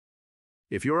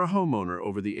If you're a homeowner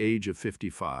over the age of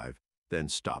 55, then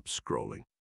stop scrolling.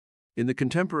 In the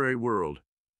contemporary world,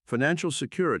 financial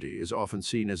security is often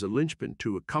seen as a linchpin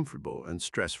to a comfortable and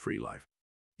stress-free life.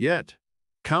 Yet,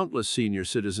 countless senior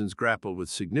citizens grapple with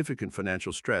significant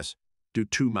financial stress due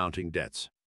to mounting debts.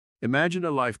 Imagine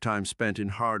a lifetime spent in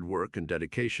hard work and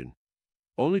dedication,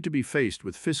 only to be faced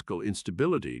with fiscal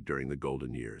instability during the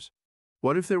golden years.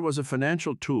 What if there was a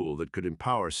financial tool that could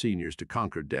empower seniors to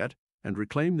conquer debt and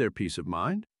reclaim their peace of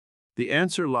mind? The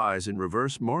answer lies in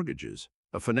reverse mortgages,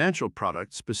 a financial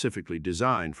product specifically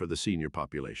designed for the senior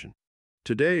population.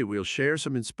 Today, we'll share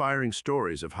some inspiring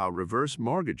stories of how reverse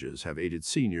mortgages have aided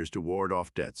seniors to ward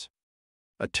off debts.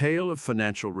 A tale of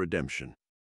financial redemption.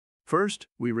 First,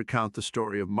 we recount the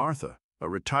story of Martha, a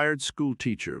retired school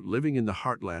teacher living in the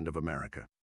heartland of America.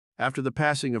 After the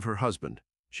passing of her husband,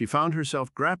 she found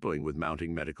herself grappling with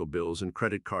mounting medical bills and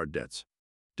credit card debts.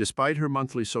 Despite her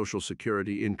monthly Social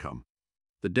Security income,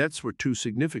 the debts were too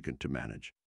significant to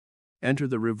manage. Enter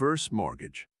the reverse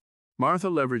mortgage. Martha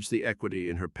leveraged the equity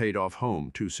in her paid-off home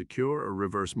to secure a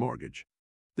reverse mortgage.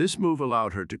 This move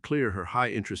allowed her to clear her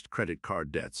high-interest credit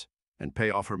card debts and pay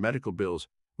off her medical bills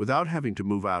without having to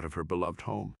move out of her beloved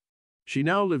home. She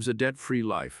now lives a debt-free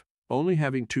life, only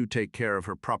having to take care of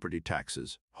her property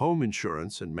taxes, home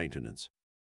insurance, and maintenance.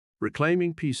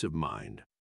 Reclaiming peace of mind.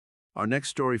 Our next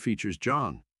story features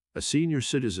John, a senior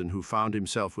citizen who found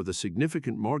himself with a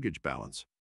significant mortgage balance.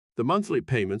 The monthly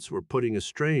payments were putting a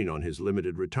strain on his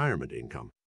limited retirement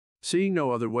income. Seeing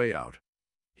no other way out,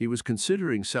 he was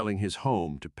considering selling his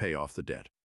home to pay off the debt.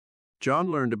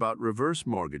 John learned about reverse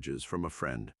mortgages from a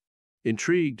friend.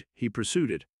 Intrigued, he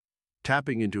pursued it,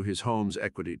 tapping into his home's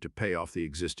equity to pay off the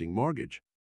existing mortgage.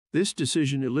 This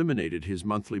decision eliminated his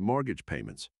monthly mortgage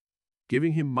payments,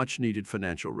 giving him much-needed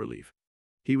financial relief.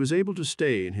 He was able to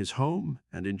stay in his home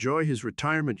and enjoy his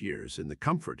retirement years in the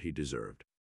comfort he deserved.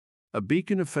 A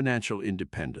beacon of financial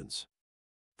independence.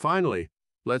 Finally,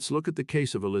 let's look at the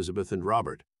case of Elizabeth and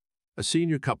Robert, a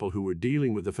senior couple who were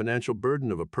dealing with the financial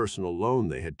burden of a personal loan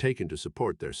they had taken to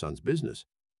support their son's business,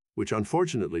 which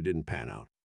unfortunately didn't pan out.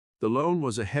 The loan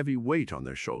was a heavy weight on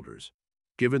their shoulders,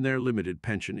 given their limited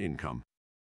pension income.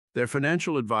 Their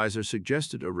financial advisor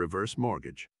suggested a reverse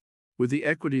mortgage. With the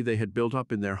equity they had built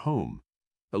up in their home,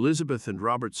 Elizabeth and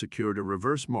Robert secured a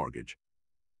reverse mortgage,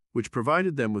 which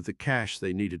provided them with the cash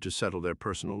they needed to settle their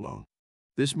personal loan.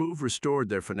 This move restored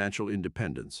their financial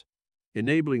independence,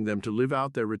 enabling them to live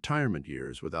out their retirement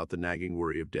years without the nagging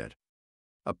worry of debt.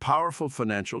 A powerful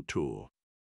financial tool.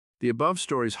 The above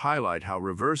stories highlight how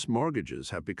reverse mortgages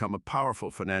have become a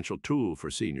powerful financial tool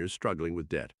for seniors struggling with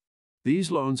debt.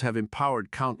 These loans have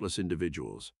empowered countless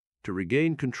individuals to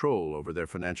regain control over their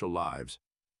financial lives,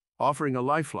 offering a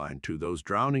lifeline to those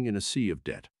drowning in a sea of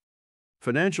debt.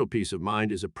 Financial peace of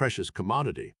mind is a precious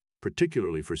commodity,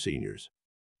 particularly for seniors.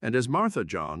 And as Martha,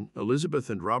 John, Elizabeth,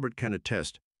 and Robert can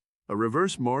attest, a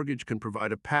reverse mortgage can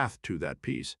provide a path to that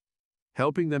peace,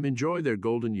 helping them enjoy their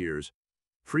golden years,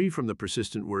 free from the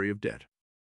persistent worry of debt.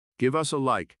 Give us a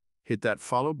like, hit that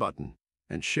follow button,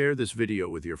 and share this video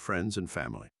with your friends and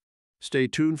family. Stay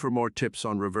tuned for more tips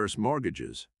on reverse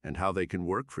mortgages and how they can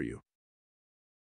work for you.